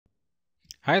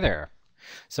Hi there.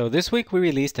 So this week we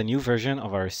released a new version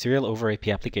of our Serial over IP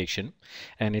application,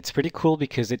 and it's pretty cool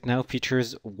because it now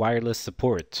features wireless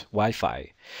support,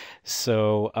 Wi-Fi.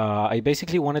 So I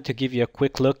basically wanted to give you a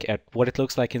quick look at what it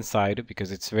looks like inside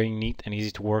because it's very neat and easy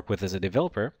to work with as a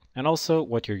developer, and also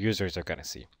what your users are going to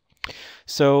see.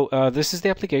 So this is the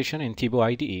application in Tibo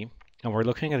IDE, and we're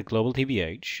looking at global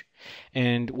TBH.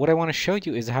 And what I want to show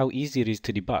you is how easy it is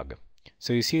to debug.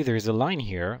 So you see there's a line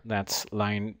here, that's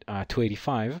line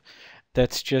 285,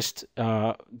 that's just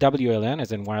WLAN,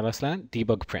 as in wireless LAN,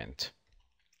 debug print.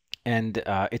 And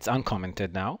it's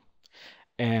uncommented now.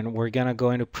 And we're going to go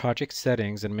into project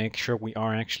settings and make sure we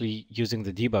are actually using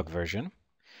the debug version.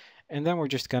 And then we're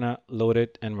just going to load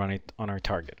it and run it on our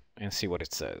target and see what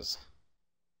it says.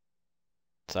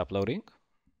 It's uploading.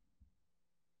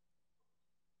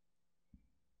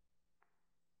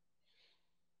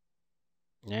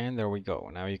 And there we go.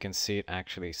 Now you can see it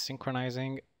actually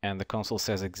synchronizing, and the console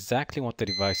says exactly what the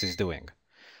device is doing.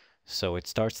 So it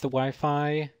starts the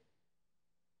Wi-Fi,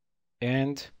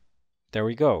 and there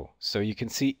we go. So you can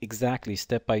see exactly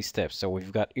step by step. So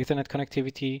we've got Ethernet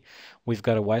connectivity, we've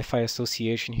got a Wi-Fi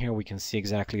association here. We can see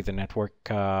exactly the network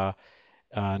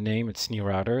name. It's new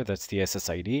router. That's the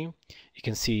SSID. You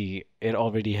can see it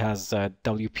already has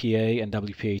WPA and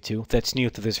WPA2. That's new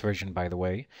to this version, by the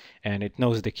way, and it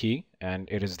knows the key, and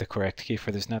it is the correct key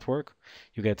for this network.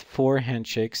 You get 4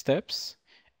 handshake steps,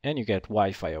 and you get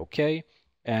Wi-Fi OK,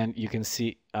 and you can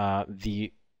see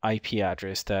the IP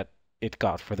address that it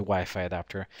got for the Wi-Fi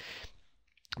adapter.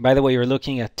 By the way, you're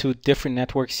looking at 2 different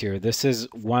networks here. This is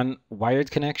one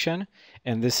wired connection,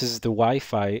 and this is the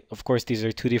Wi-Fi. Of course, these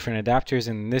are 2 different adapters,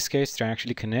 and in this case, they're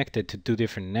actually connected to 2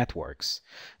 different networks.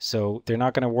 So they're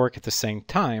not going to work at the same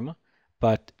time,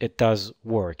 but it does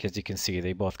work. As you can see,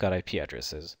 they both got IP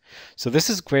addresses. So this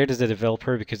is great as a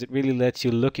developer because it really lets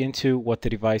you look into what the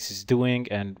device is doing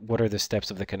and what are the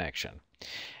steps of the connection.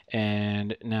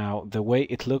 And now the way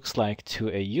it looks like to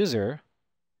a user,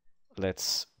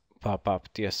 let's pop up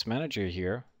DS Manager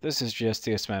here. This is just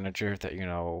DS Manager that you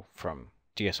know from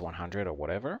DS100 or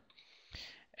whatever.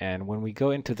 And when we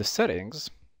go into the settings,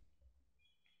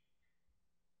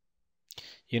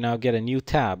 you now get a new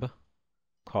tab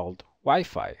called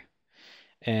Wi-Fi.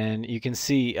 And you can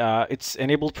see it's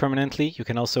enabled permanently. You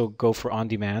can also go for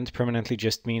on-demand. Permanently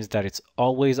just means that it's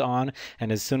always on,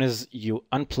 and as soon as you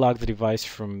unplug the device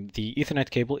from the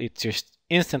Ethernet cable, it just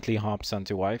instantly hops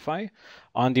onto Wi-Fi.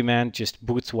 On-demand just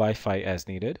boots Wi-Fi as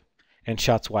needed and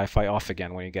shuts Wi-Fi off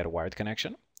again when you get a wired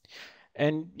connection.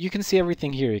 And you can see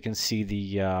everything here. You can see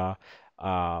the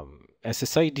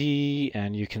SSID,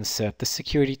 and you can set the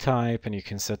security type, and you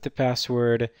can set the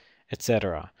password,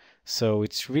 etc. So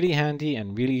it's really handy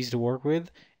and really easy to work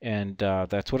with, and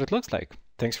that's what it looks like.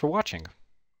 Thanks for watching.